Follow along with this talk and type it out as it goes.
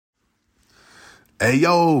Hey,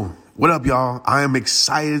 yo, what up, y'all? I am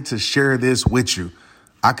excited to share this with you.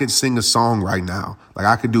 I could sing a song right now. Like,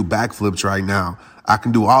 I could do backflips right now. I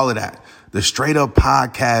can do all of that. The Straight Up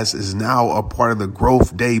Podcast is now a part of the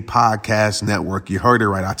Growth Day Podcast Network. You heard it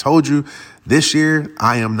right. I told you this year,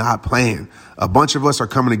 I am not playing. A bunch of us are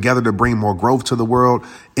coming together to bring more growth to the world,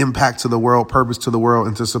 impact to the world, purpose to the world,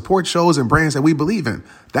 and to support shows and brands that we believe in.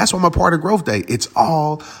 That's why I'm a part of Growth Day. It's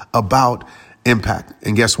all about impact.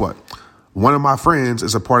 And guess what? One of my friends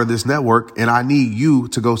is a part of this network, and I need you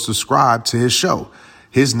to go subscribe to his show.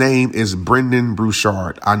 His name is Brendan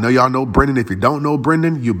Brouchard. I know y'all know Brendan. If you don't know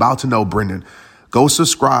Brendan, you're about to know Brendan. Go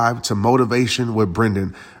subscribe to Motivation with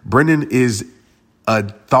Brendan. Brendan is a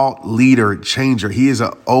thought leader changer. He is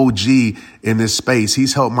an OG in this space.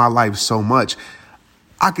 He's helped my life so much.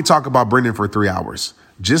 I could talk about Brendan for 3 hours.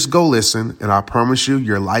 Just go listen, and I promise you,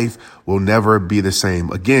 your life will never be the same.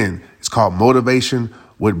 Again, it's called Motivation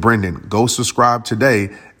with Brendan. Go subscribe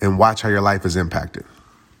today and watch how your life is impacted.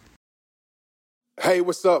 Hey,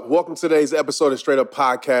 what's up? Welcome to today's episode of Straight Up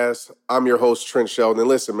Podcast. I'm your host, Trent Shelton. And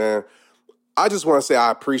listen, man, I just want to say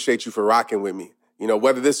I appreciate you for rocking with me. You know,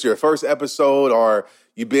 whether this is your first episode or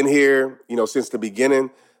you've been here, since the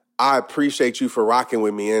beginning, I appreciate you for rocking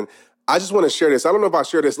with me. And I just want to share this. I don't know if I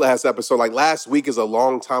shared this last episode. Like, last week is a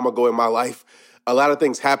long time ago in my life. A lot of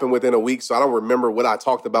things happened within a week, so I don't remember what I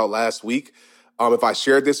talked about last week, if I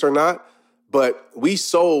shared this or not. But we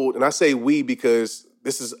sold, and I say we because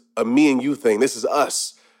this is a me and you thing. This is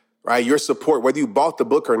us, right? Your support, whether you bought the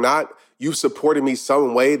book or not, you've supported me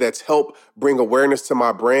some way that's helped bring awareness to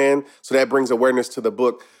my brand. So that brings awareness to the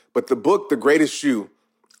book. But the book, The Greatest Shoe,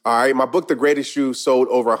 all right, my book, The Greatest Shoe, sold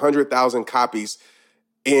over 100,000 copies.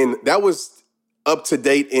 And that was up to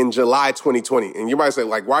date in July 2020. And you might say,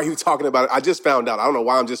 like, why are you talking about it? I just found out. I don't know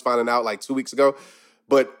why I'm just finding out like 2 weeks ago.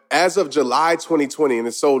 But as of July 2020, and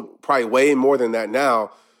it's sold probably way more than that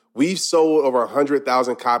now, we've sold over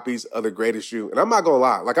 100,000 copies of The Greatest Shoe. And I'm not going to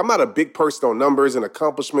lie. Like, I'm not a big person on numbers and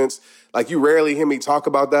accomplishments. Like, you rarely hear me talk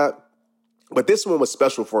about that. But this one was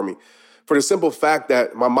special for me for the simple fact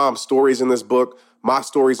that my mom's stories in this book, my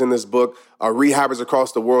stories in this book, rehabbers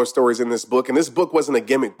across the world stories in this book. And this book wasn't a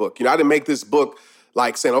gimmick book. I didn't make this book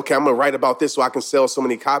like saying, okay, I'm going to write about this so I can sell so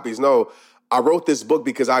many copies. No, I wrote this book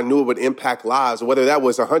because I knew it would impact lives, whether that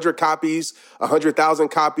was 100 copies, 100,000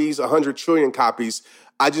 copies, 100 trillion copies.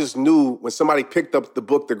 I just knew when somebody picked up the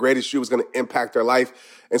book, The Greatest Shoe, was going to impact their life.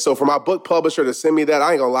 And so for my book publisher to send me that,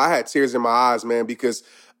 I ain't going to lie, I had tears in my eyes, man, because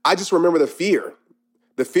I just remember the fear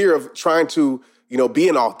of trying to, be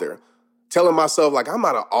an author, telling myself, like, I'm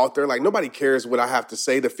not an author. Like, nobody cares what I have to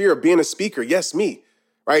say. The fear of being a speaker. Yes, me,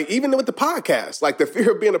 right? Even with the podcast, like the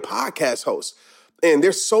fear of being a podcast host. And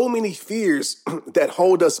there's so many fears that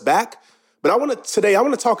hold us back. But today I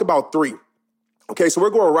want to talk about 3. Okay, so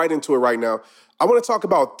we're going right into it right now. I want to talk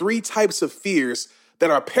about 3 types of fears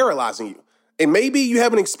that are paralyzing you. And maybe you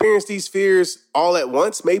haven't experienced these fears all at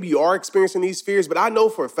once. Maybe you are experiencing these fears. But I know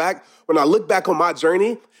for a fact, when I look back on my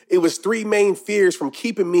journey, it was 3 main fears from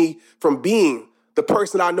keeping me from being the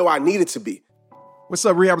person I know I needed to be. What's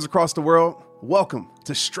up, rehabbers across the world? Welcome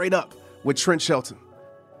to Straight Up with Trent Shelton.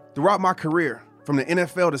 Throughout my career, from the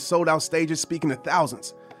NFL to sold-out stages speaking to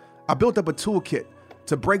thousands, I built up a toolkit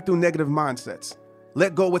to break through negative mindsets,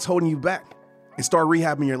 let go of what's holding you back, and start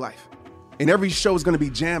rehabbing your life. And every show is going to be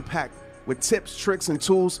jam-packed with tips, tricks, and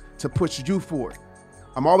tools to push you forward.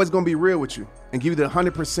 I'm always going to be real with you and give you the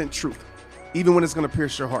 100% truth, even when it's going to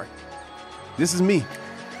pierce your heart. This is me,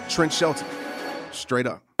 Trent Shelton, Straight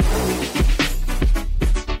Up.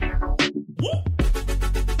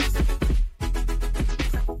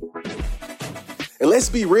 And let's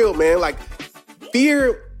be real, man. Like,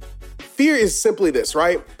 fear is simply this,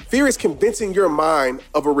 right? Fear is convincing your mind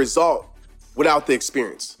of a result without the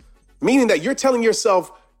experience. Meaning that you're telling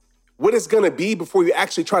yourself what it's going to be before you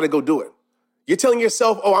actually try to go do it. You're telling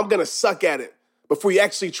yourself, oh, I'm going to suck at it before you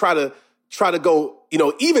actually try to go,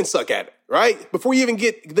 even suck at it, right? Before you even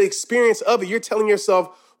get the experience of it, you're telling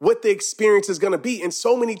yourself what the experience is going to be. And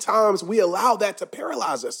so many times we allow that to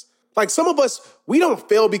paralyze us. Like, some of us, we don't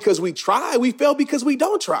fail because we try. We fail because we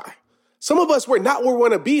don't try. Some of us, we're not where we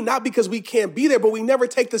want to be, not because we can't be there, but we never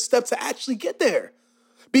take the step to actually get there.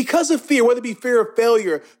 Because of fear, whether it be fear of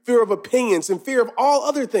failure, fear of opinions, and fear of all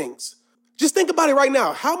other things. Just think about it right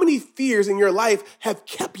now. How many fears in your life have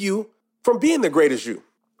kept you from being the greatest you?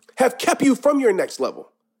 Have kept you from your next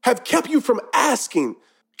level? Have kept you from asking?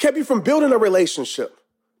 Kept you from building a relationship?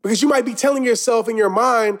 Because you might be telling yourself in your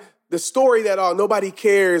mind The story that, oh, nobody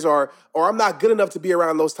cares, or I'm not good enough to be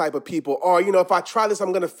around those type of people. Or, if I try this,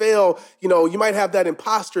 I'm going to fail. You might have that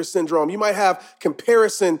imposter syndrome. You might have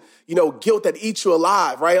comparison, guilt that eats you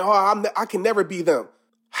alive, right? Oh, I can never be them.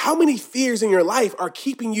 How many fears in your life are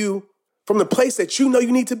keeping you from the place that you know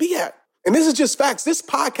you need to be at? And this is just facts. This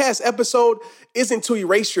podcast episode isn't to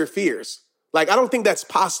erase your fears. I don't think that's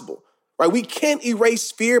possible, right? We can't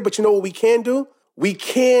erase fear, but you know what we can do? We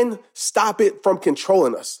can stop it from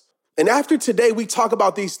controlling us. And after today, we talk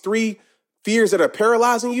about these 3 fears that are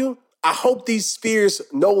paralyzing you. I hope these fears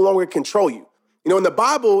no longer control you. In the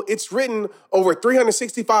Bible, it's written over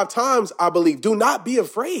 365 times, I believe, do not be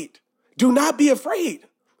afraid. Do not be afraid.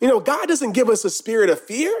 God doesn't give us a spirit of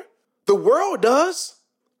fear. The world does,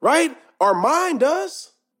 right? Our mind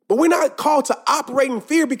does. But we're not called to operate in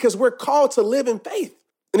fear because we're called to live in faith.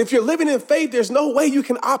 And if you're living in faith, there's no way you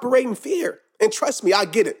can operate in fear. And trust me, I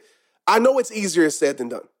get it. I know it's easier said than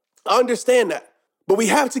done. I understand that. But we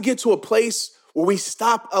have to get to a place where we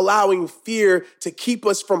stop allowing fear to keep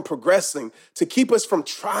us from progressing, to keep us from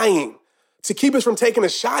trying, to keep us from taking a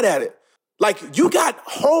shot at it. You got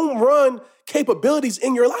home run capabilities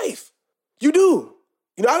in your life. You do.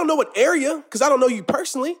 I don't know what area, because I don't know you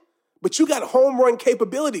personally, but you got home run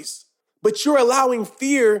capabilities. But you're allowing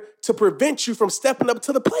fear to prevent you from stepping up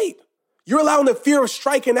to the plate. You're allowing the fear of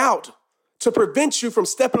striking out to prevent you from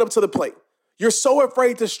stepping up to the plate. You're so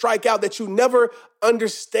afraid to strike out that you never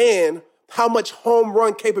understand how much home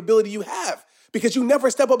run capability you have because you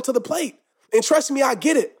never step up to the plate. And trust me, I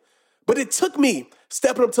get it. But it took me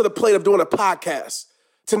stepping up to the plate of doing a podcast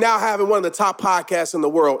to now having one of the top podcasts in the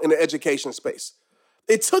world in the education space.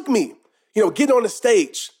 It took me, getting on the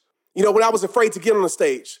stage, when I was afraid to get on the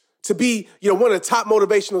stage, to be, one of the top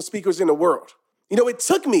motivational speakers in the world. It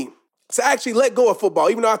took me to actually let go of football,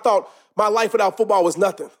 even though I thought my life without football was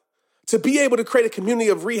nothing. To be able to create a community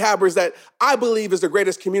of rehabbers that I believe is the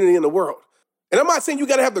greatest community in the world. And I'm not saying you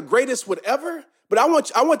got to have the greatest whatever, but I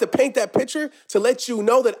want to paint that picture to let you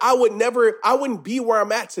know that I wouldn't be where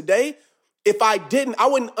I'm at today if I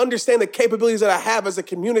wouldn't understand the capabilities that I have as a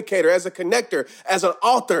communicator, as a connector, as an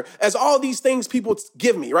author, as all these things people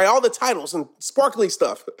give me, right? All the titles and sparkly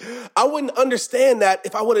stuff. I wouldn't understand that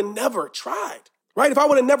if I would have never tried, right? If I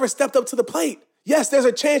would have never stepped up to the plate. Yes, there's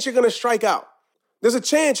a chance you're going to strike out. There's a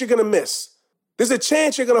chance you're going to miss. There's a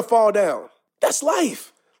chance you're going to fall down. That's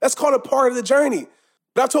life. That's called a part of the journey.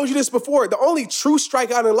 But I've told you this before. The only true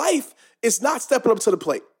strikeout in life is not stepping up to the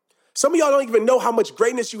plate. Some of y'all don't even know how much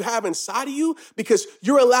greatness you have inside of you because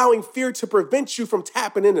you're allowing fear to prevent you from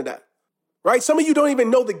tapping into that, right? Some of you don't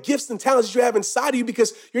even know the gifts and talents that you have inside of you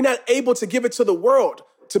because you're not able to give it to the world,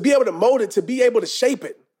 to be able to mold it, to be able to shape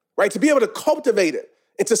it, right? To be able to cultivate it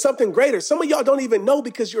into something greater. Some of y'all don't even know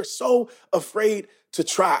because you're so afraid to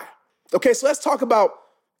try. Okay, so let's talk about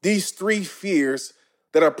these 3 fears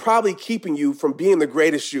that are probably keeping you from being the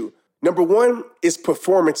greatest you. Number 1 is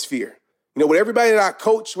performance fear. With everybody that I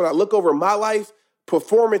coach, when I look over my life,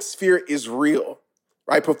 performance fear is real,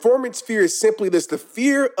 right? Performance fear is simply this, the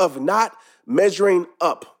fear of not measuring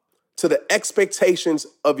up to the expectations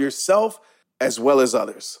of yourself as well as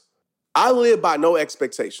others. I live by no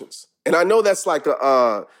expectations. And I know that's I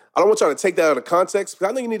don't want y'all to take that out of context, because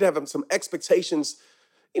I know you need to have some expectations,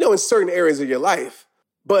 in certain areas of your life.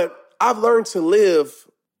 But I've learned to live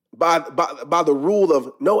by the rule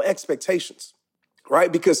of no expectations,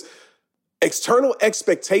 right? Because external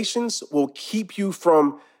expectations will keep you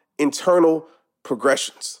from internal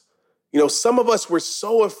progressions. Some of us, we're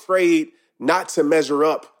so afraid not to measure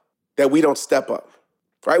up that we don't step up,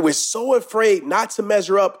 right? We're so afraid not to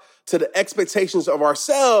measure up to the expectations of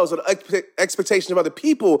ourselves or the expectations of other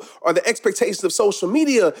people or the expectations of social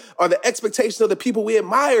media or the expectations of the people we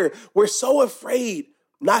admire. We're so afraid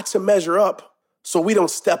not to measure up, so we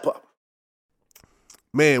don't step up.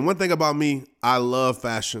 Man, one thing about me, I love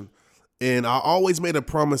fashion. And I always made a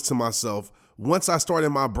promise to myself, once I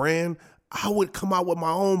started my brand, I would come out with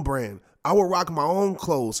my own brand. I would rock my own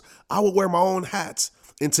clothes. I would wear my own hats.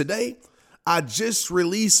 And today, I just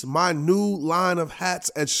released my new line of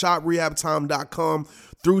hats at shoprehabtime.com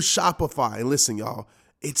through Shopify. And listen, y'all,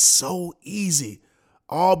 it's so easy.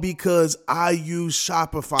 All because I use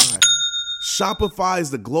Shopify. Shopify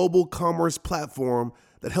is the global commerce platform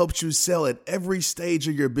that helps you sell at every stage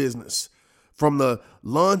of your business. From the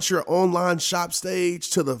launch your online shop stage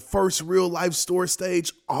to the first real life store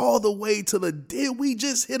stage, all the way to the did we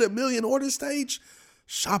just hit 1 million order stage?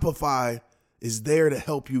 Shopify is there to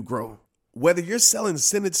help you grow. Whether you're selling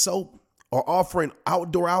scented soap or offering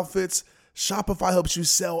outdoor outfits, Shopify helps you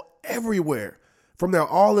sell everywhere. From their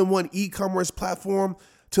all-in-one e-commerce platform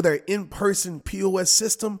to their in-person POS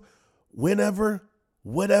system, whenever,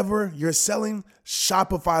 Whatever you're selling,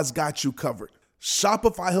 Shopify's got you covered.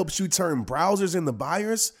 Shopify helps you turn browsers into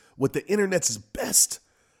buyers with the internet's best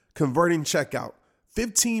converting checkout.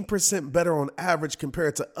 15% better on average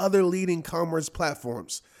compared to other leading commerce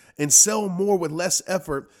platforms. And sell more with less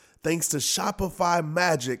effort thanks to Shopify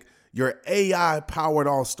Magic, your AI-powered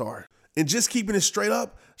all-star. And just keeping it straight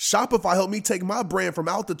up, Shopify helped me take my brand from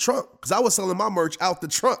out the trunk, because I was selling my merch out the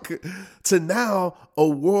trunk, to now a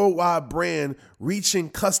worldwide brand reaching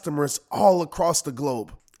customers all across the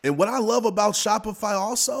globe. And what I love about Shopify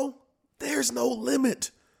also, there's no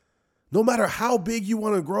limit. No matter how big you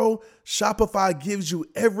want to grow, Shopify gives you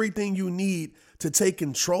everything you need to take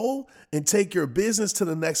control and take your business to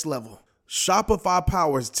the next level. Shopify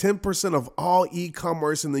powers 10% of all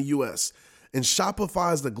e-commerce in the US, and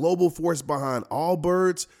Shopify is the global force behind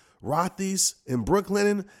Allbirds, Rothy's, and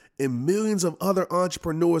Brooklinen, and millions of other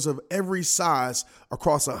entrepreneurs of every size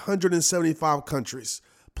across 175 countries.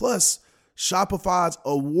 Plus, Shopify's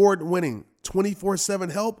award-winning 24/7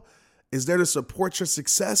 help is there to support your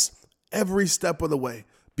success every step of the way,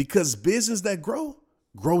 because business that grow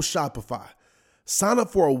Shopify. Sign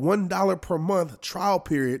up for a $1 per month trial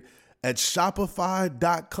period at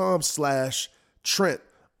shopify.com/Trent,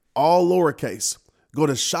 all lowercase. Go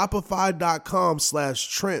to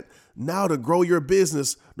shopify.com/Trent now to grow your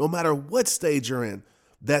business no matter what stage you're in.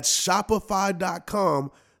 That's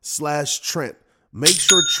shopify.com/Trent. Make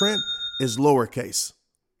sure Trent is lowercase.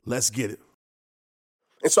 Let's get it.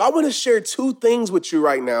 And so I want to share two things with you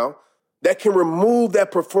right now that can remove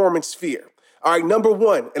that performance fear. All right, number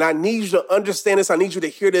one, and I need you to understand this. I need you to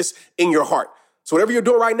hear this in your heart. So whatever you're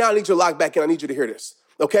doing right now, I need you to lock back in. I need you to hear this,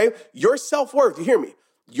 okay? Your self-worth, you hear me?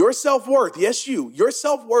 Your self-worth, yes, your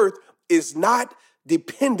self-worth is not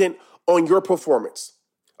dependent on your performance,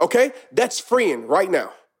 okay? That's freeing right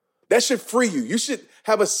now. That should free you. You should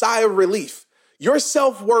have a sigh of relief. Your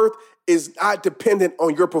self-worth is not dependent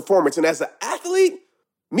on your performance. And as an athlete,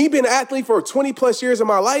 me being an athlete for 20 plus years of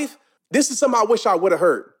my life, this is something I wish I would have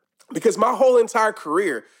heard, because my whole entire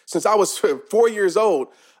career, since I was 4 years old,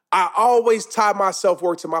 I always tied my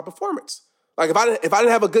self-worth to my performance. Like if I didn't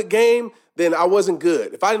have a good game, then I wasn't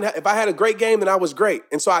good. If I had a great game, then I was great.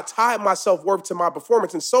 And so I tied my self-worth to my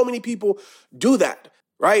performance. And so many people do that,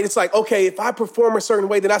 right? It's like, okay, if I perform a certain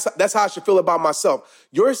way, then that's how I should feel about myself.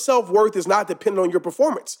 Your self-worth is not dependent on your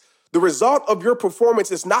performance. The result of your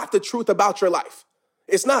performance is not the truth about your life.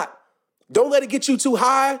 It's not. Don't let it get you too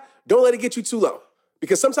high. Don't let it get you too low.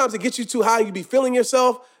 Because sometimes it gets you too high, you be feeling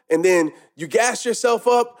yourself, and then you gas yourself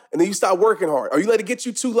up, and then you start working hard. Or you let it get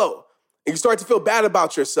you too low, and you start to feel bad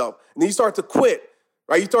about yourself, and then you start to quit,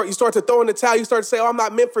 right? You start to throw in the towel. You start to say, oh, I'm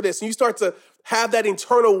not meant for this. And you start to have that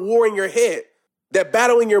internal war in your head, that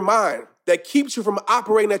battle in your mind that keeps you from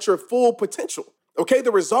operating at your full potential, okay?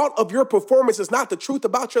 The result of your performance is not the truth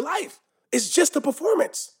about your life. It's just the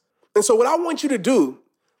performance. And so what I want you to do,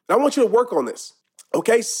 and I want you to work on this,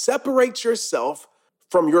 okay? Separate yourself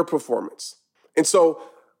from your performance. And so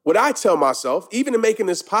what I tell myself, even in making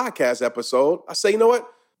this podcast episode, I say, you know what?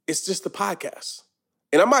 It's just the podcast.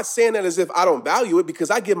 And I'm not saying that as if I don't value it, because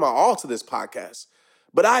I give my all to this podcast.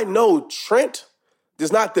 But I know Trent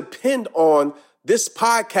does not depend on this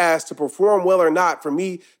podcast to perform well or not for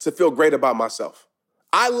me to feel great about myself.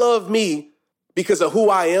 I love me because of who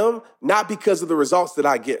I am, not because of the results that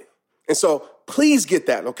I get. And so please get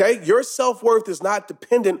that, okay? Your self-worth is not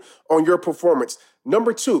dependent on your performance.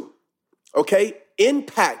 Number two, okay?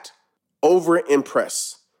 Impact over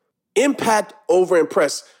impress. Impact over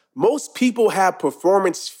impress. Most people have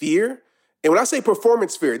performance fear. And when I say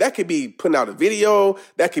performance fear, that could be putting out a video,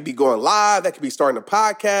 that could be going live, that could be starting a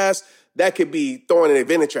podcast, that could be throwing an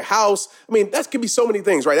event at your house. I mean, that could be so many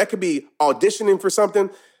things, right? That could be auditioning for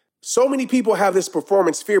something. So many people have this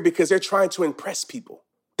performance fear because they're trying to impress people.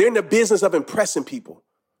 They're in the business of impressing people,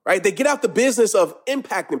 right? They get out the business of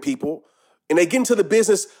impacting people, and they get into the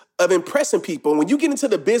business of impressing people. And when you get into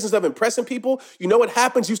the business of impressing people, you know what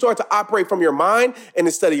happens? You start to operate from your mind and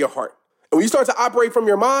instead of your heart. And when you start to operate from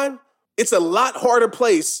your mind, it's a lot harder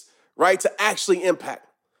place, right, to actually impact,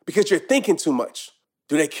 because you're thinking too much.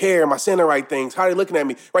 Do they care? Am I saying the right things? How are they looking at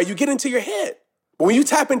me? Right? You get into your head. But when you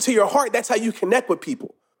tap into your heart, that's how you connect with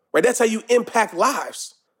people, right? That's how you impact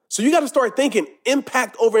lives. So you got to start thinking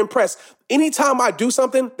impact over impress. Anytime I do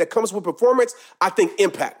something that comes with performance, I think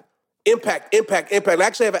impact. Impact, impact, impact. I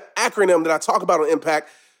actually have an acronym that I talk about on impact,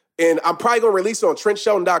 and I'm probably going to release it on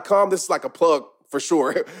TrentShelton.com. This is like a plug for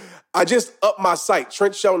sure. I just upped my site,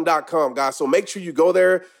 TrentShelton.com, guys. So make sure you go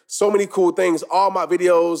there. So many cool things. All my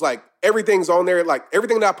videos, like everything's on there. Like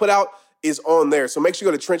everything that I put out is on there. So make sure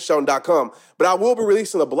you go to TrentShelton.com. But I will be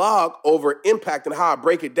releasing a blog over impact and how I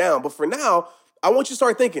break it down. But for now, I want you to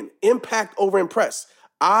start thinking impact over impress.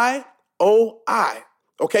 IOI.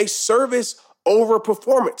 Okay. Service over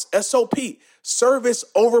performance. SOP. Service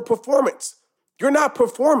over performance. You're not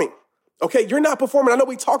performing. Okay. You're not performing. I know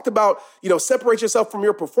we talked about, separate yourself from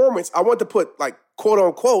your performance. I want to put like quote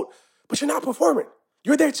unquote, but you're not performing.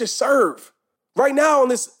 You're there to serve. Right now on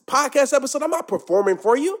this podcast episode, I'm not performing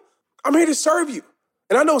for you. I'm here to serve you.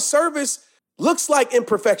 And I know service looks like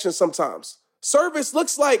imperfection sometimes. Service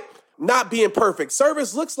looks like not being perfect.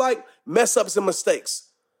 Service looks like mess ups and mistakes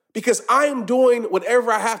because I am doing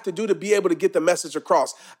whatever I have to do to be able to get the message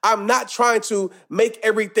across. I'm not trying to make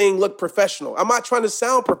everything look professional. I'm not trying to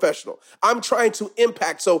sound professional. I'm trying to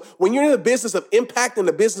impact. So when you're in the business of impact and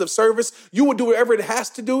the business of service, you will do whatever it has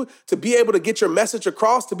to do to be able to get your message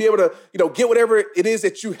across, to be able to, get whatever it is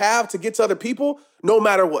that you have to get to other people, no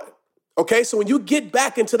matter what. Okay, so when you get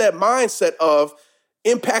back into that mindset of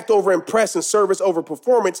impact over impress and service over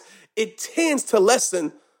performance, it tends to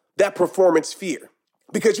lessen that performance fear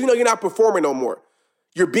because you're not performing no more.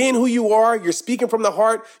 You're being who you are. You're speaking from the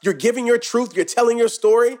heart. You're giving your truth. You're telling your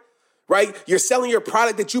story, right? You're selling your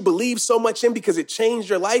product that you believe so much in because it changed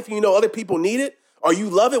your life. Other people need it or you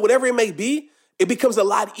love it, whatever it may be. It becomes a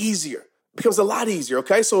lot easier.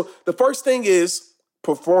 Okay, so the first thing is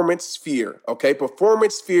performance fear, okay?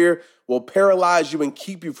 Performance fear will paralyze you and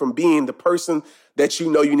keep you from being the person that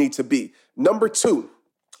you know you need to be. Number 2,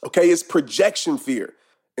 okay, is projection fear.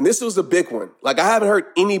 And this was a big one. Like I haven't heard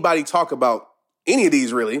anybody talk about any of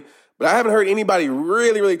these really, but I haven't heard anybody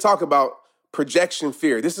really talk about projection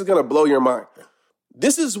fear. This is going to blow your mind.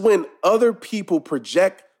 This is when other people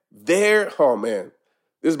project oh man,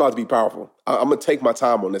 this is about to be powerful. I'm going to take my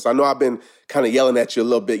time on this. I know I've been kind of yelling at you a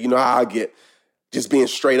little bit. You know how I get, just being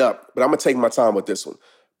straight up, but I'm going to take my time with this one.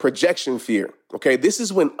 Projection fear, okay? This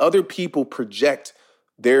is when other people project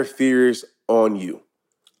their fears on you,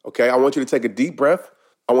 okay? I want you to take a deep breath.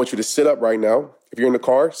 I want you to sit up right now. If you're in the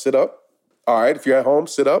car, sit up. All right, if you're at home,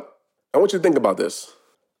 sit up. I want you to think about this.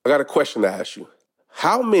 I got a question to ask you.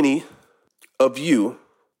 How many of you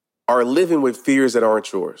are living with fears that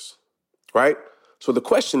aren't yours, right? So the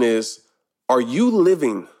question is, are you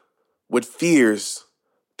living with fears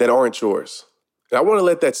that aren't yours? And I want to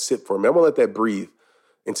let that sit for a minute. I want to let that breathe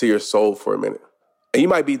into your soul for a minute. And you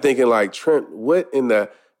might be thinking like, Trent, what in the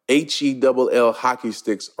HELL hockey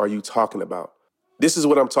sticks are you talking about? This is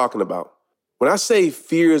what I'm talking about. When I say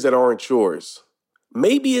fears that aren't yours,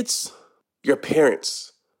 maybe it's your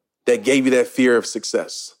parents that gave you that fear of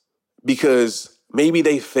success because maybe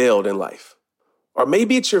they failed in life. Or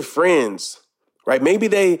maybe it's your friends, right? Maybe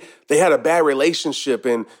they had a bad relationship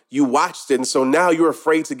and you watched it. And so now you're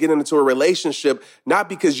afraid to get into a relationship, not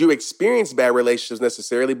because you experienced bad relationships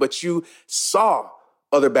necessarily, but you saw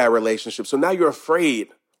other bad relationships. So now you're afraid,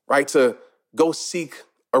 right, to go seek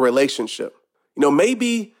a relationship.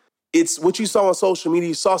 Maybe it's what you saw on social media.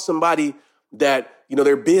 You saw somebody that,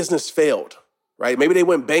 their business failed, right? Maybe they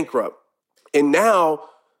went bankrupt. And now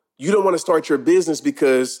you don't want to start your business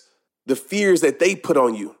because the fears that they put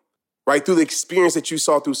on you, right, through the experience that you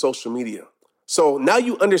saw through social media. So now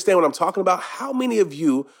you understand what I'm talking about. How many of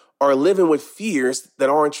you are living with fears that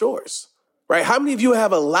aren't yours, right? How many of you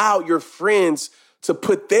have allowed your friends to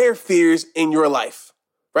put their fears in your life,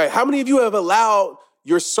 right? How many of you have allowed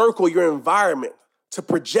your circle, your environment to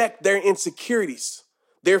project their insecurities,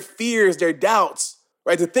 their fears, their doubts,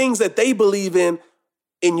 right? The things that they believe in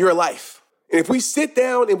your life. And if we sit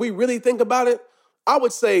down and we really think about it, I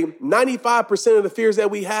would say 95% of the fears that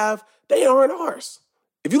we have, they aren't ours.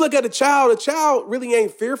 If you look at a child really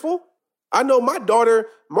ain't fearful. I know my daughter,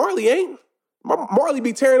 Marley, ain't. Marley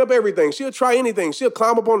be tearing up everything. She'll try anything. She'll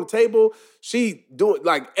climb up on the table. She do it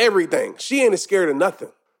like everything. She ain't scared of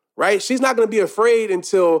nothing, right? She's not going to be afraid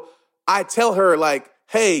until I tell her like,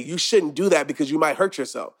 hey, you shouldn't do that because you might hurt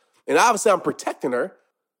yourself. And obviously I'm protecting her,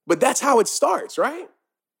 but that's how it starts, right?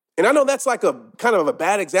 And I know that's like a kind of a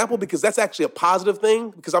bad example because that's actually a positive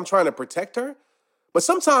thing because I'm trying to protect her. But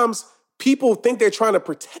sometimes people think they're trying to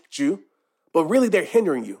protect you, but really they're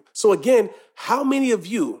hindering you. So again, how many of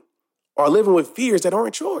you are living with fears that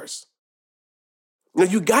aren't yours?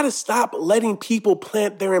 You got to stop letting people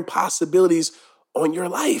plant their impossibilities on your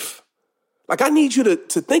life. Like, I need you to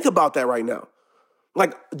think about that right now.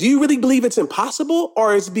 Like, do you really believe it's impossible,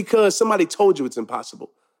 or is it because somebody told you it's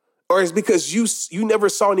impossible? Or is it because you never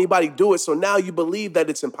saw anybody do it, so now you believe that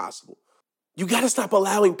it's impossible? You got to stop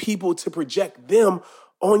allowing people to project them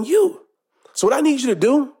on you. So what I need you to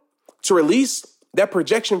do to release that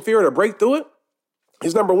projection fear, to break through it,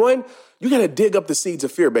 is number one, you got to dig up the seeds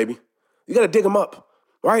of fear, baby. You got to dig them up,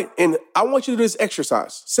 right? And I want you to do this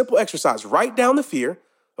exercise, simple exercise. Write down the fear.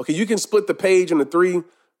 Okay, you can split the page into 3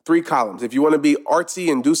 3 columns. If you want to be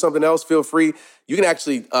artsy and do something else, feel free. You can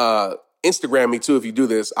actually Instagram me too if you do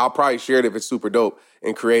this. I'll probably share it if it's super dope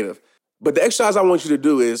and creative. But the exercise I want you to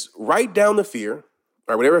do is write down the fear,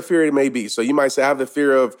 or whatever fear it may be. So you might say, I have the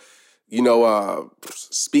fear of,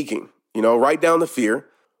 speaking. Write down the fear.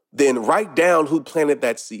 Then write down who planted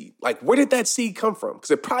that seed. Like, where did that seed come from?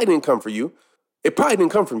 Because it probably didn't come from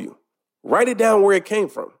you. Write it down where it came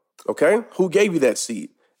from, okay? Who gave you that seed?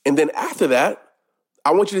 And then after that,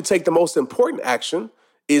 I want you to take the most important action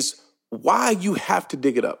is why you have to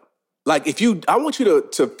dig it up. Like, I want you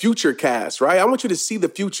to future cast, right? I want you to see the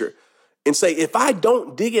future and say, if I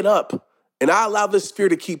don't dig it up and I allow this fear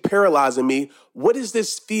to keep paralyzing me, what is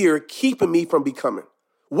this fear keeping me from becoming?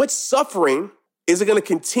 What suffering is it going to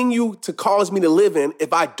continue to cause me to live in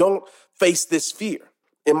if I don't face this fear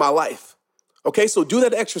in my life? Okay, so do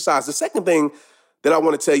that exercise. The second thing that I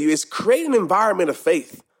want to tell you is create an environment of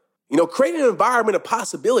faith. Create an environment of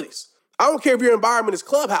possibilities. I don't care if your environment is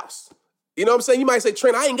Clubhouse. You know what I'm saying? You might say,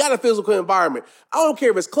 Trent, I ain't got a physical environment. I don't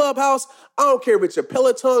care if it's Clubhouse. I don't care if it's your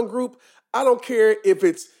Peloton group. I don't care if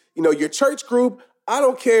it's, your church group. I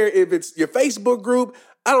don't care if it's your Facebook group.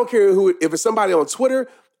 I don't care if it's somebody on Twitter.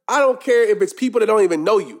 I don't care if it's people that don't even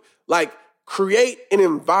know you. Like, create an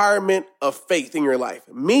environment of faith in your life,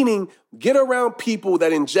 meaning get around people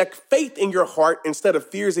that inject faith in your heart instead of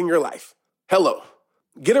fears in your life. Hello.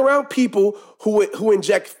 Get around people who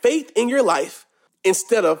inject faith in your life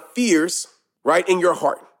instead of fears, right, in your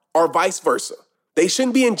heart, or vice versa. They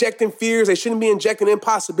shouldn't be injecting fears. They shouldn't be injecting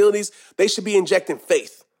impossibilities. They should be injecting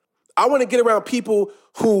faith. I want to get around people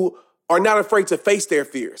who are not afraid to face their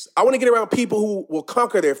fears. I want to get around people who will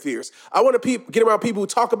conquer their fears. I want to get around people who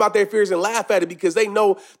talk about their fears and laugh at it because they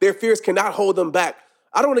know their fears cannot hold them back.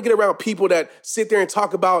 I don't want to get around people that sit there and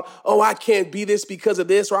talk about, oh, I can't be this because of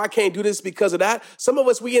this, or I can't do this because of that. Some of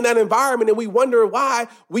us, we in that environment and we wonder why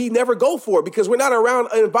we never go for it because we're not around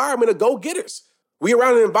an environment of go-getters. We're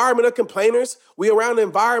around an environment of complainers. We're around an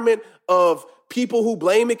environment of people who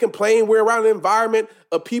blame and complain. We're around an environment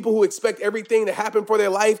of people who expect everything to happen for their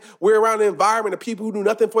life. We're around an environment of people who do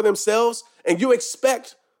nothing for themselves. And you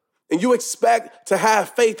expect to have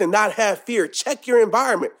faith and not have fear. Check your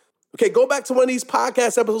environment. Okay, go back to one of these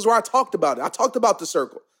podcast episodes where I talked about it. I talked about the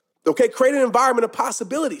circle. Okay, create an environment of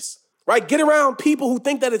possibilities, right? Get around people who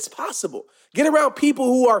think that it's possible. Get around people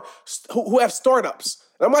who have startups.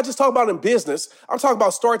 And I'm not just talking about in business. I'm talking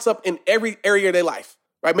about startups in every area of their life,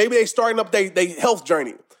 right? Maybe they starting up their health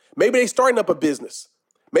journey. Maybe they starting up a business.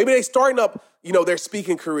 Maybe they starting up, their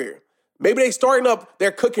speaking career. Maybe they starting up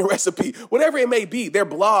their cooking recipe, whatever it may be, their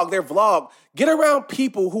blog, their vlog. Get around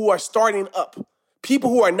people who are starting up.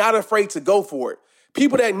 People who are not afraid to go for it.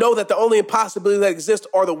 People that know that the only impossibilities that exist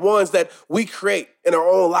are the ones that we create in our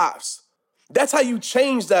own lives. That's how you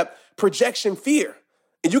change that projection fear.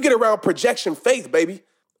 And you get around projection faith, baby,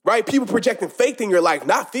 right? People projecting faith in your life,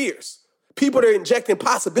 not fears. People that are injecting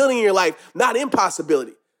possibility in your life, not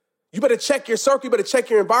impossibility. You better check your circle. You better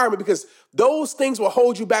check your environment because those things will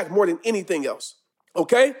hold you back more than anything else.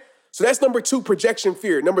 Okay? So that's number 2, projection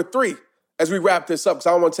fear. Number 3, as we wrap this up, because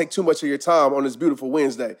I don't want to take too much of your time on this beautiful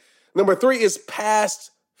Wednesday. Number 3 is past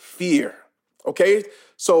fear, okay?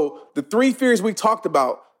 So the 3 fears we talked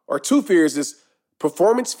about, or 2 fears, is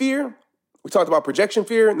performance fear. We talked about projection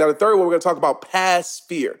fear. Now the third one, we're going to talk about past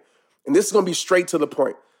fear. And this is going to be straight to the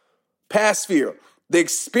point. Past fear. The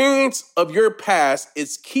experience of your past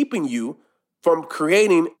is keeping you from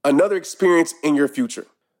creating another experience in your future.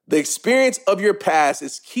 The experience of your past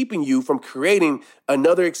is keeping you from creating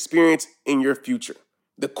another experience in your future.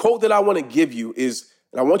 The quote that I want to give you is,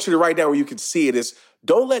 and I want you to write down where you can see it, is,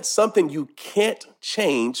 don't let something you can't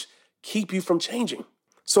change keep you from changing.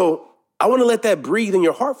 So I want to let that breathe in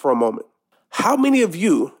your heart for a moment. How many of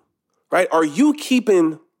you, right, are you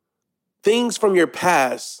keeping things from your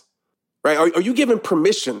past, right? Are you giving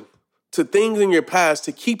permission to things in your past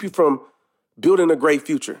to keep you from building a great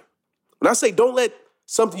future? When I say don't let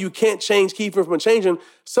something you can't change keep you from changing,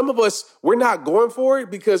 some of us, we're not going for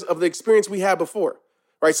it because of the experience we had before,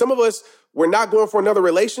 right? Some of us, we're not going for another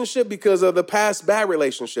relationship because of the past bad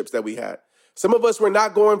relationships that we had. Some of us were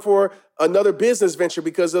not going for another business venture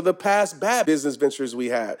because of the past bad business ventures we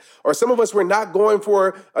had. Or some of us were not going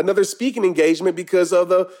for another speaking engagement because of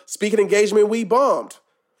the speaking engagement we bombed.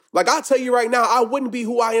 Like, I'll tell you right now, I wouldn't be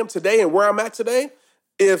who I am today and where I'm at today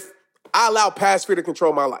if I allowed past fear to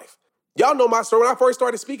control my life. Y'all know my story. When I first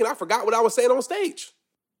started speaking, I forgot what I was saying on stage.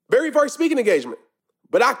 Very first speaking engagement.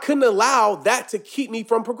 But I couldn't allow that to keep me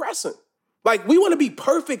from progressing. Like, we want to be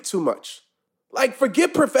perfect too much. Like,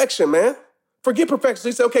 forget perfection, man. Forget perfection. So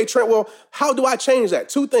you say, okay, Trent, well, how do I change that?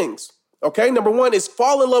 2 things, okay? Number 1 is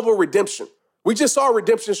fall in love with redemption. We just saw a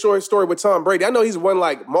redemption story with Tom Brady. I know he's won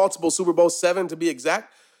like multiple Super Bowl 7 to be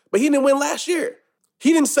exact, but he didn't win last year.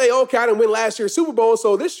 He didn't say, okay, I didn't win last year's Super Bowl,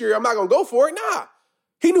 so this year I'm not going to go for it. Nah,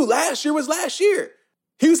 he knew last year was last year.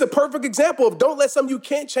 He was a perfect example of don't let something you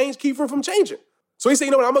can't change keep from changing. So he said,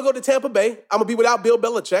 you know what, I'm going to go to Tampa Bay. I'm going to be without Bill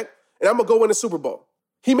Belichick, and I'm going to go win the Super Bowl.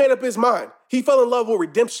 He made up his mind. He fell in love with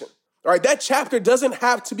redemption. All right, that chapter doesn't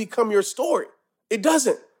have to become your story. It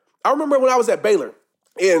doesn't. I remember when I was at Baylor,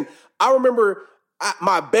 and I remember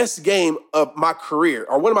my best game of my career,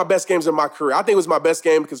 or one of my best games of my career. I think it was my best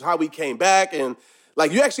game because how we came back. And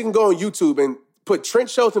like, you actually can go on YouTube and put Trent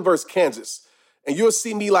Shelton versus Kansas, and you'll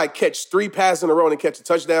see me like catch 3 passes in a row and catch a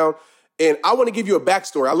touchdown. And I want to give you a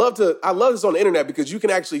backstory. I love this on the internet because you can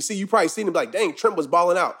actually see, you probably seen him like, dang, Trent was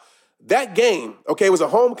balling out. That game, okay, it was a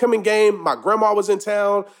homecoming game. My grandma was in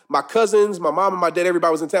town. My cousins, my mom and my dad,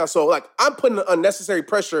 everybody was in town. So like, I'm putting unnecessary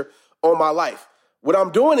pressure on my life. What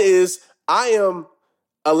I'm doing is I am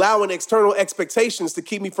allowing external expectations to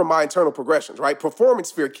keep me from my internal progressions, right?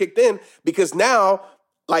 Performance fear kicked in because now,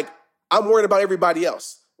 like, I'm worried about everybody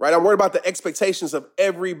else, right? I'm worried about the expectations of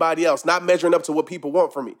everybody else, not measuring up to what people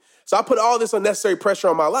want from me. So I put all this unnecessary pressure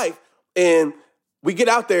on my life, and we get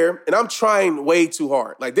out there, and I'm trying way too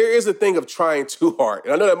hard. Like, there is a thing of trying too hard.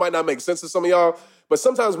 And I know that might not make sense to some of y'all, but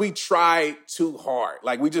sometimes we try too hard.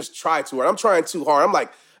 Like, we just try too hard. I'm trying too hard. I'm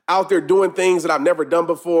like out there doing things that I've never done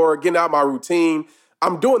before, getting out my routine.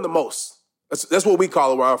 I'm doing the most. That's what we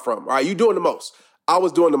call it where I'm from. All right, you doing the most. I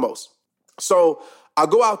was doing the most. So I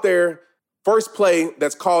go out there, first play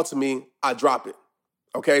that's called to me, I drop it.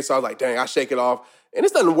 Okay, so I was like, dang, I shake it off. And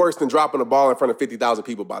it's nothing worse than dropping a ball in front of 50,000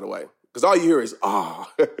 people, by the way, because all you hear is, oh.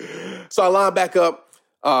 So I line back up.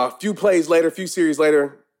 A few plays later, a few series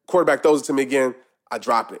later, quarterback throws it to me again. I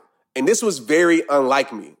drop it. And this was very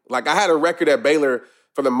unlike me. Like, I had a record at Baylor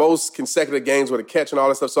for the most consecutive games with a catch and all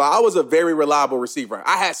that stuff. So I was a very reliable receiver.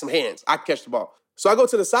 I had some hands. I could catch the ball. So I go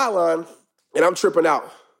to the sideline, and I'm tripping out.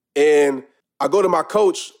 And I go to my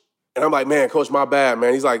coach, and I'm like, man, coach, my bad,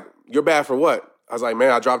 man. He's like, you're bad for what? I was like,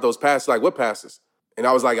 man, I dropped those passes. Like, what passes? And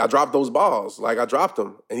I was like, I dropped those balls. Like, I dropped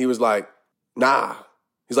them. And he was like, nah.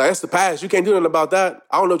 He's like, that's the pass. You can't do nothing about that.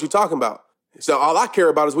 I don't know what you're talking about. So all I care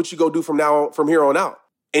about is what you go do from here on out.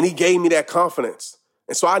 And he gave me that confidence.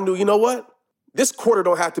 And so I knew, you know what? This quarter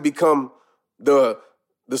don't have to become the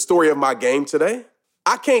story of my game today.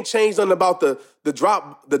 I can't change nothing about the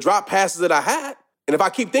drop passes that I had. And if I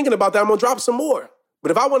keep thinking about that, I'm going to drop some more.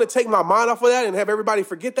 But if I want to take my mind off of that and have everybody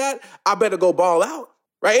forget that, I better go ball out,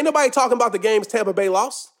 right? Ain't nobody talking about the games Tampa Bay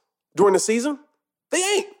lost during the season. They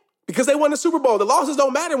ain't, because they won the Super Bowl. The losses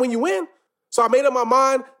don't matter when you win. So I made up my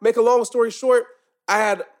mind. Make a long story short, I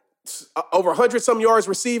had over 100-some yards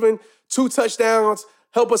receiving, 2 touchdowns,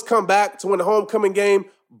 help us come back to win the homecoming game,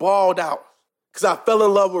 balled out, because I fell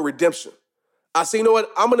in love with redemption. I said, you know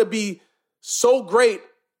what? I'm going to be so great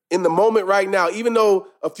in the moment right now, even though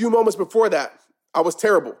a few moments before that, I was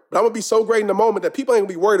terrible. But I'm going to be so great in the moment that people ain't going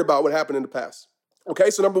to be worried about what happened in the past. Okay,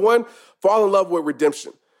 so number 1, fall in love with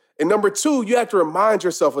redemption. And number 2, you have to remind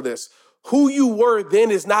yourself of this. Who you were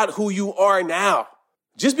then is not who you are now.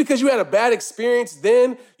 Just because you had a bad experience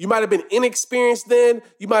then, you might have been inexperienced then,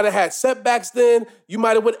 you might have had setbacks then, you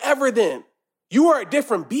might have whatever then. You are a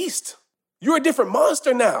different beast. You're a different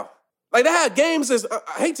monster now. Like, I had games,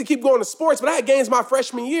 I hate to keep going to sports, but I had games my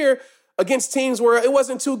freshman year against teams where it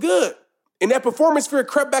wasn't too good. And that performance fear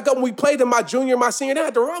crept back up when we played in my junior, my senior. Then I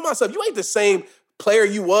had to remind myself, you ain't the same player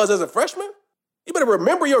you was as a freshman. You better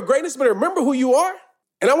remember your greatness. You better remember who you are.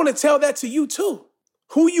 And I want to tell that to you too.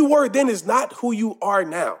 Who you were then is not who you are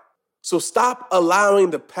now. So stop allowing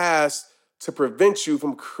the past to prevent you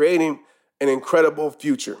from creating an incredible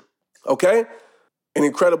future, okay? An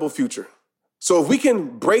incredible future. So if we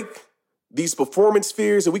can break these performance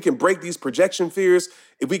fears, if we can break these projection fears,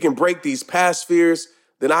 if we can break these past fears,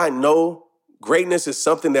 then I know greatness is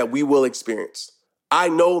something that we will experience. I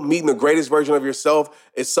know meeting the greatest version of yourself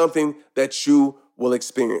is something that you will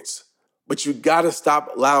experience. But you got to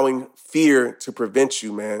stop allowing fear to prevent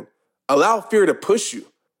you, man. Allow fear to push you.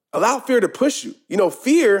 Allow fear to push you. You know,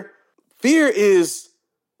 fear is,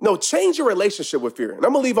 change your relationship with fear. And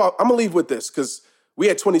I'm going to leave with this because we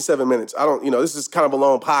had 27 minutes. This is kind of a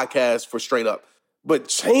long podcast for straight up. But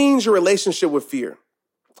change your relationship with fear,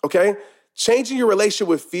 okay? Changing your relationship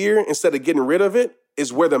with fear instead of getting rid of it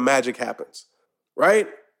is where the magic happens, right?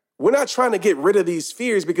 We're not trying to get rid of these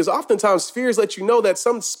fears because oftentimes fears let you know that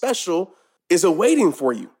something special is awaiting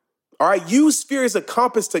for you, all right? Use fear as a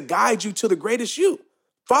compass to guide you to the greatest you.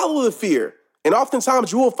 Follow the fear, and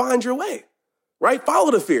oftentimes you will find your way, right?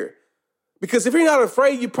 Follow the fear. Because if you're not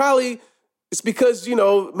afraid, it's because,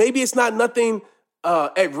 maybe it's not nothing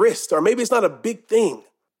at risk, or maybe it's not a big thing.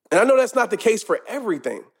 And I know that's not the case for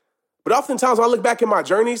everything. But oftentimes when I look back at my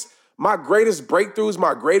journeys, my greatest breakthroughs,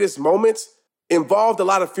 my greatest moments involved a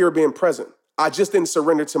lot of fear being present. I just didn't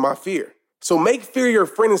surrender to my fear. So make fear your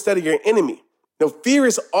friend instead of your enemy. Now, fear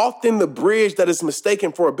is often the bridge that is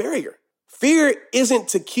mistaken for a barrier. Fear isn't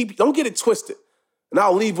to keep, don't get it twisted. And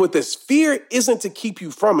I'll leave with this. Fear isn't to keep you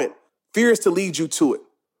from it. Fear is to lead you to it.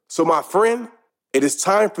 So my friend, it is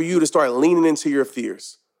time for you to start leaning into your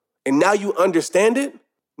fears. And now you understand it.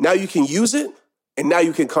 Now you can use it. And now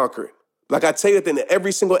you can conquer it. Like I tell you at the end of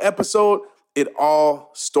every single episode, it all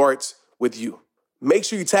starts with you. Make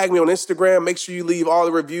sure you tag me on Instagram. Make sure you leave all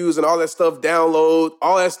the reviews and all that stuff, download,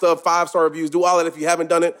 all that stuff, 5-star reviews. Do all that if you haven't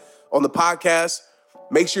done it on the podcast.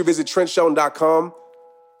 Make sure you visit TrentShelton.com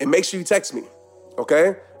and make sure you text me,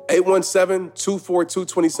 okay?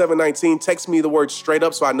 817-242-2719. Text me the word straight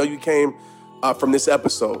up so I know you came from this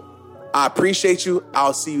episode. I appreciate you.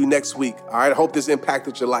 I'll see you next week. All right, I hope this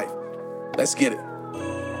impacted your life. Let's get it.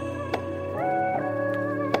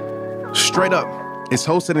 Straight Up is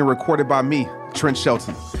hosted and recorded by me, Trent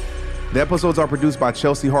Shelton. The episodes are produced by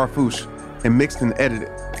Chelsea Harfouche and mixed and edited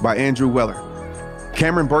by Andrew Weller.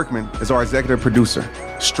 Cameron Berkman is our executive producer.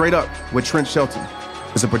 Straight Up with Trent Shelton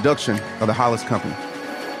is a production of the Hollis Company.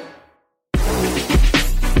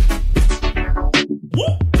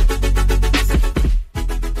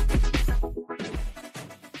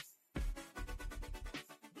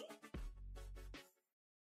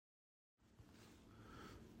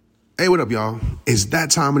 Hey, what up, y'all? It's that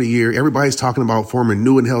time of the year. Everybody's talking about forming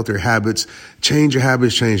new and healthier habits. Change your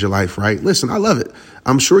habits, change your life, right? Listen, I love it.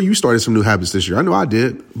 I'm sure you started some new habits this year. I know I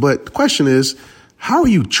did. But the question is, how are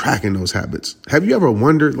you tracking those habits? Have you ever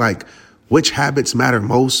wondered, which habits matter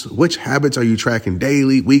most? Which habits are you tracking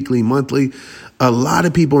daily, weekly, monthly? A lot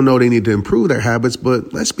of people know they need to improve their habits,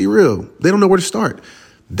 but let's be real. They don't know where to start.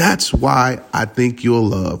 That's why I think you'll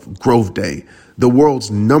love Growth Day, the world's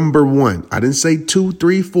number one, I didn't say 2,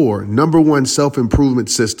 3, 4, number one self-improvement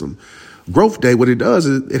system. Growth Day, what it does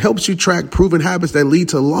is it helps you track proven habits that lead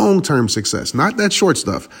to long-term success, not that short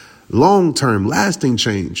stuff. Long-term, lasting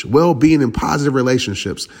change, well-being, and positive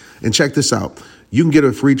relationships. And check this out. You can get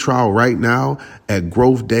a free trial right now at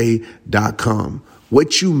growthday.com.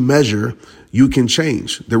 What you measure, you can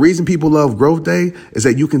change. The reason people love Growth Day is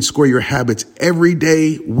that you can score your habits every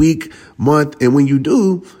day, week, month. And when you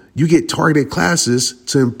do, you get targeted classes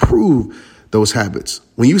to improve those habits.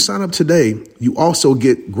 When you sign up today, you also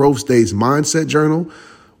get Growth Day's mindset journal,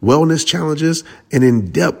 wellness challenges, and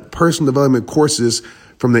in-depth personal development courses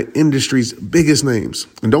from the industry's biggest names.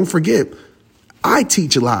 And don't forget, I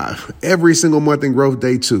teach live every single month in Growth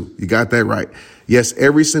Day too. You got that right. Yes,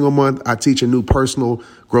 every single month I teach a new personal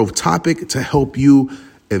growth topic to help you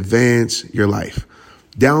advance your life.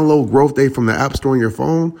 Download Growth Day from the App Store on your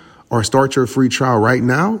phone or start your free trial right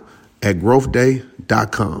now at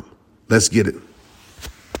growthday.com. Let's get it.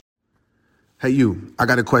 Hey, you, I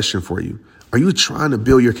got a question for you. Are you trying to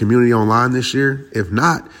build your community online this year? If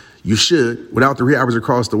not, you should. Without the rehabbers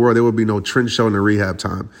across the world, there would be no Trent Shelton in rehab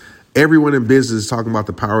time. Everyone in business is talking about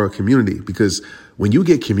the power of community, because when you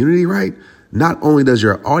get community right, not only does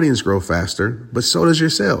your audience grow faster, but so does your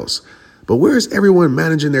sales. But where is everyone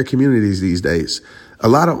managing their communities these days? A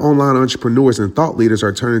lot of online entrepreneurs and thought leaders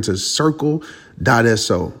are turning to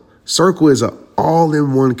Circle.so. Circle is an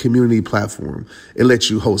all-in-one community platform. It lets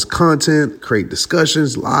you host content, create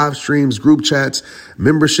discussions, live streams, group chats,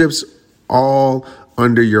 memberships, all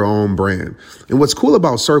under your own brand. And what's cool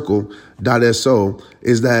about Circle.so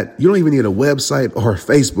is that you don't even need a website or a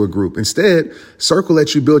Facebook group. Instead, Circle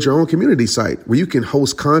lets you build your own community site where you can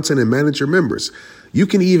host content and manage your members. You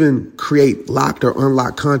can even create locked or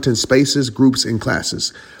unlocked content spaces, groups, and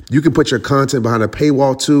classes. You can put your content behind a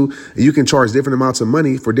paywall too, and you can charge different amounts of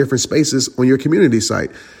money for different spaces on your community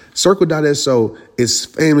site. Circle.so is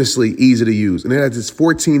famously easy to use, and it has its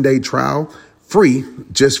 14-day trial free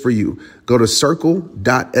just for you. Go to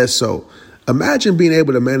Circle.so. Imagine being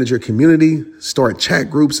able to manage your community, start chat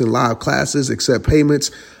groups and live classes, accept payments,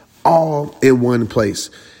 all in one place.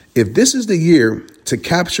 If this is the year to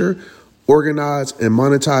capture, organize, and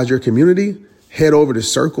monetize your community, head over to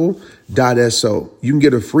Circle.so. You can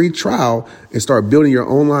get a free trial and start building your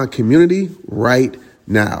online community right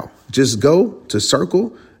now. Just go to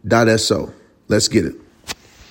Circle.so. Let's get it.